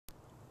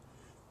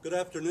Good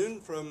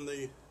afternoon from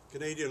the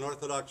Canadian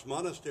Orthodox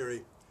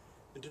Monastery.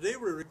 And today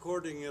we're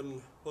recording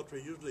in what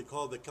we usually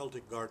call the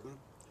Celtic Garden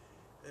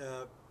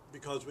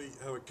because we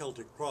have a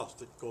Celtic cross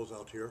that goes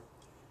out here.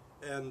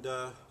 And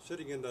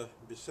sitting in the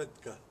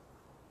Bisedka,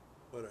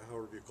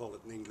 however you call it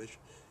in English.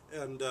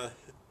 And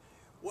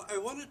I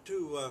wanted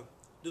to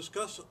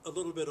discuss a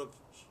little bit of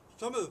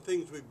some of the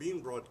things we've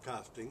been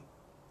broadcasting.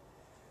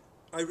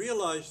 I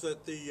realize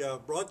that the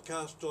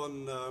broadcast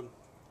on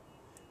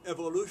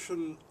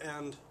evolution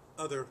and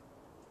other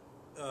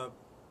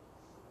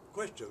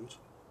questions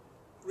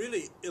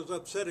really is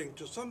upsetting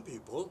to some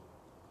people,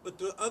 but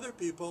to other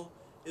people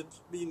it's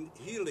been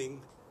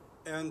healing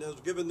and has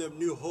given them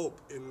new hope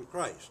in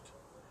Christ,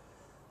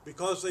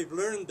 because they've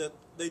learned that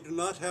they do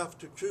not have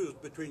to choose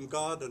between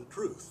God and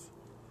truth,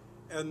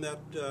 and that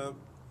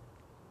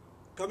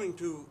coming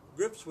to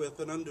grips with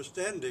and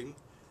understanding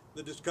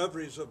the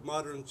discoveries of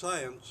modern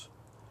science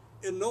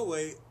in no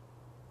way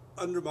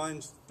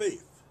undermines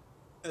faith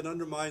and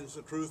undermines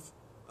the truth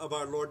of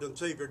our Lord and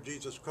Savior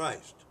Jesus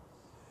Christ.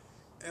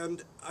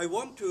 And I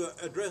want to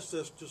address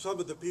this to some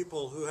of the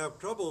people who have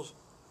troubles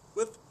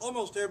with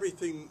almost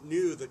everything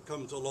new that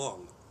comes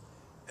along,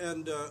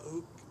 and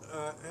who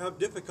have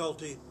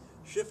difficulty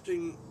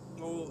shifting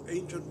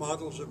ancient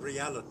models of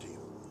reality.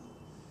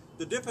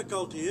 The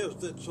difficulty is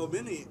that so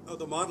many of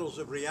the models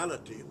of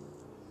reality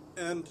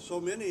and so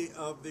many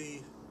of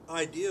the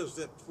ideas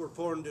that were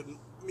formed in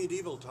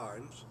medieval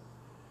times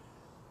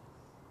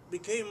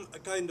became a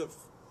kind of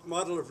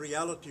model of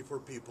reality for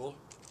people,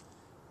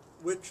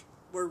 which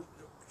were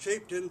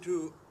shaped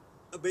into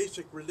a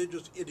basic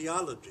religious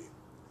ideology.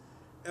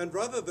 And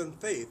rather than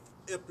faith,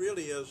 it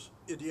really is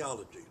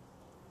ideology.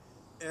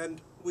 And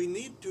we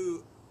need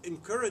to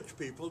encourage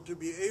people to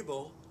be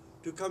able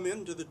to come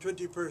into the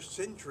 21st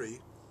century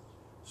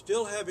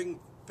still having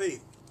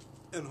faith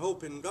and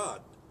hope in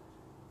God,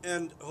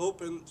 and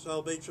hope in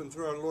salvation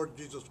through our Lord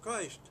Jesus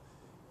Christ,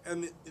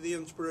 and the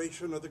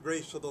inspiration of the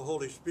grace of the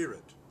Holy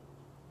Spirit.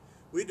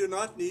 We do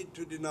not need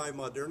to deny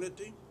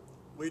modernity.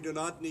 We do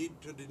not need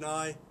to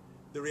deny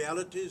the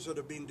realities that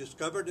have been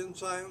discovered in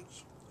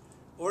science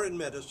or in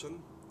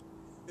medicine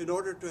in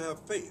order to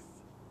have faith.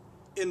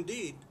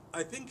 Indeed,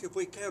 I think if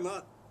we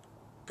cannot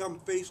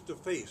come face to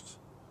face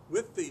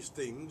with these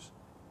things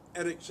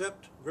and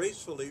accept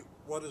gracefully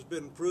what has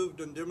been proved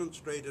and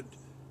demonstrated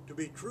to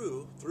be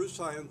true through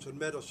science and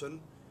medicine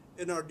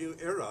in our new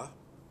era,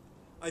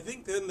 I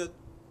think then that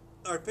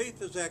our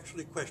faith is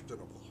actually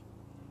questionable.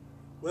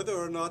 Whether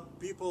or not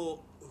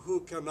people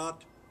who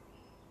cannot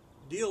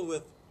deal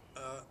with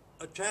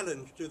a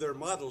challenge to their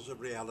models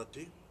of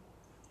reality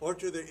or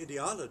to their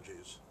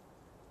ideologies,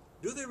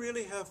 do they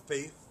really have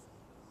faith,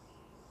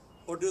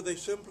 or do they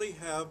simply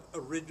have a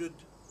rigid,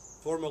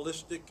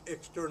 formalistic,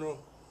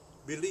 external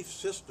belief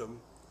system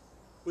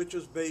which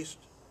is based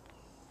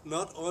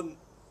not on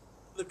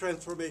the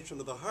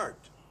transformation of the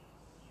heart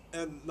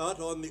and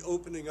not on the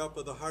opening up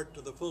of the heart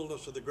to the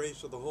fullness of the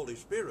grace of the Holy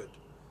Spirit,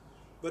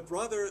 but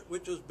rather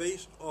which is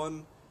based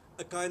on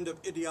a kind of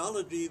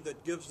ideology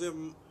that gives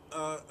them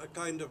a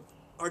kind of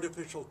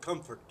artificial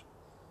comfort,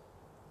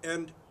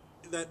 and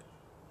that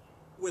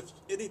with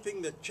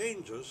anything that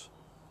changes,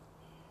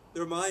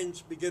 their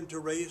minds begin to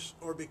race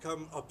or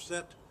become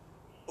upset,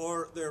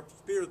 or their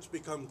spirits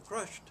become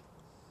crushed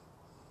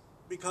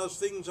because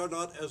things are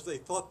not as they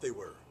thought they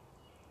were.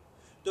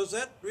 Does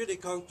that really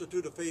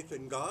constitute a faith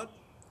in God,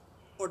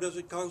 or does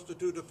it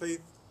constitute a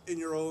faith in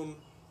your own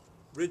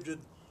rigid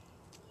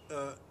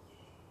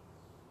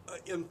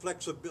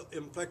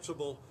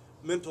inflexible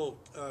mental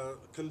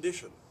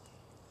condition?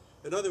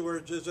 In other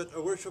words, is it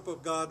a worship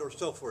of God or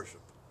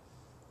self-worship,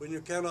 when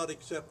you cannot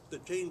accept the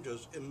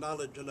changes in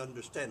knowledge and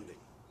understanding,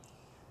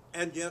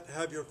 and yet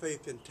have your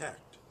faith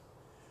intact?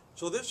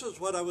 So this is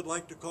what I would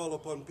like to call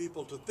upon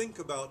people to think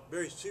about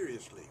very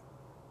seriously.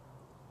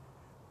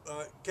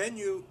 Can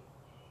you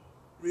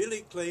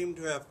really claim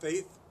to have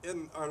faith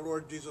in our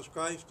Lord Jesus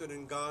Christ and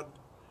in God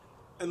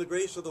and the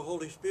grace of the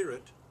Holy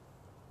Spirit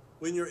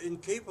when you're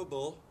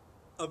incapable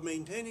of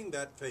maintaining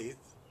that faith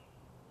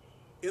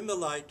in the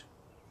light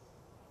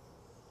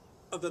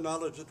of the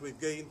knowledge that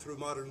we've gained through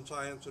modern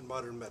science and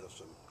modern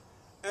medicine,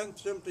 and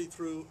simply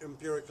through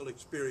empirical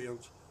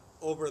experience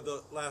over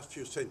the last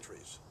few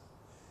centuries?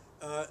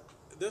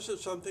 This is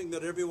something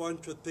that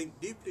everyone should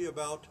think deeply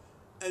about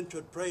and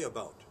should pray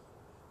about,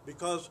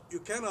 because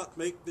you cannot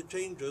make the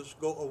changes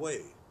go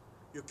away.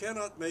 You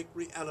cannot make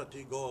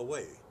reality go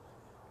away.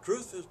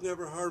 Truth is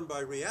never harmed by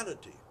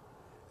reality,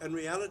 and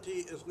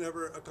reality is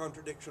never a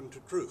contradiction to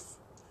truth.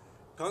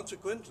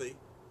 Consequently,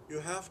 you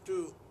have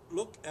to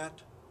look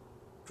at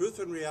truth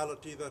and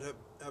reality that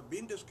have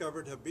been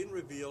discovered, have been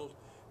revealed,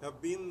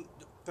 have been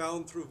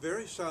found through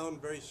very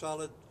sound, very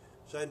solid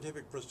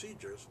scientific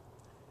procedures,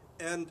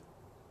 and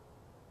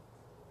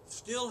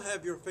still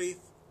have your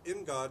faith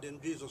in God, in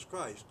Jesus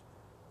Christ,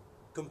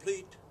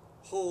 complete,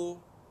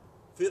 whole,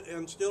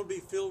 and still be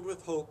filled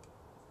with hope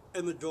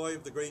and the joy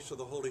of the grace of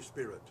the Holy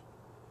Spirit.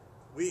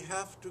 We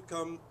have to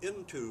come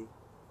into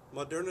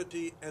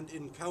modernity and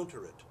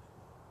encounter it.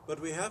 But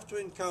we have to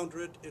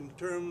encounter it in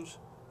terms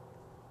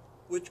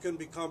which can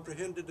be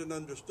comprehended and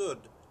understood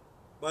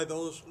by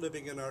those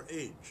living in our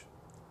age.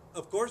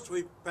 Of course,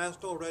 we've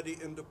passed already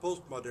into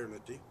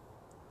postmodernity,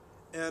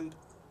 and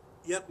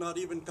yet not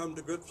even come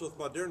to grips with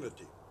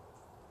modernity.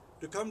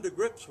 To come to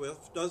grips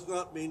with does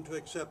not mean to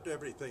accept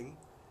everything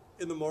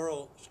in the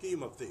moral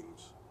scheme of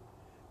things,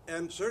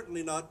 and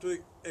certainly not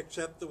to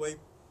accept the way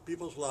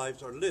people's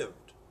lives are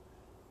lived.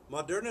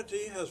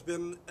 Modernity has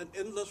been an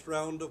endless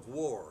round of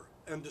war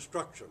and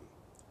destruction,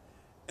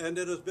 and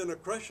it has been a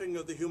crushing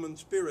of the human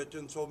spirit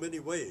in so many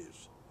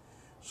ways.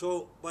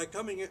 So by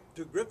coming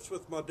to grips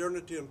with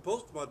modernity and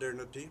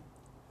postmodernity,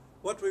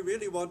 what we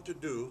really want to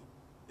do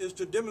is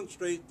to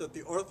demonstrate that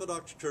the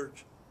Orthodox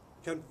Church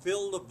can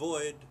fill the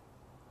void,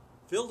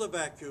 fill the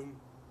vacuum,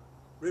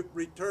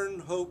 return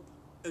hope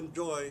and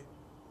joy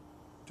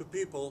to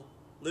people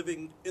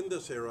living in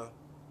this era,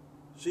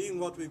 seeing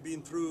what we've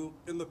been through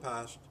in the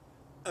past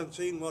and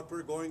seeing what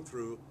we're going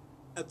through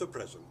at the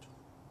present.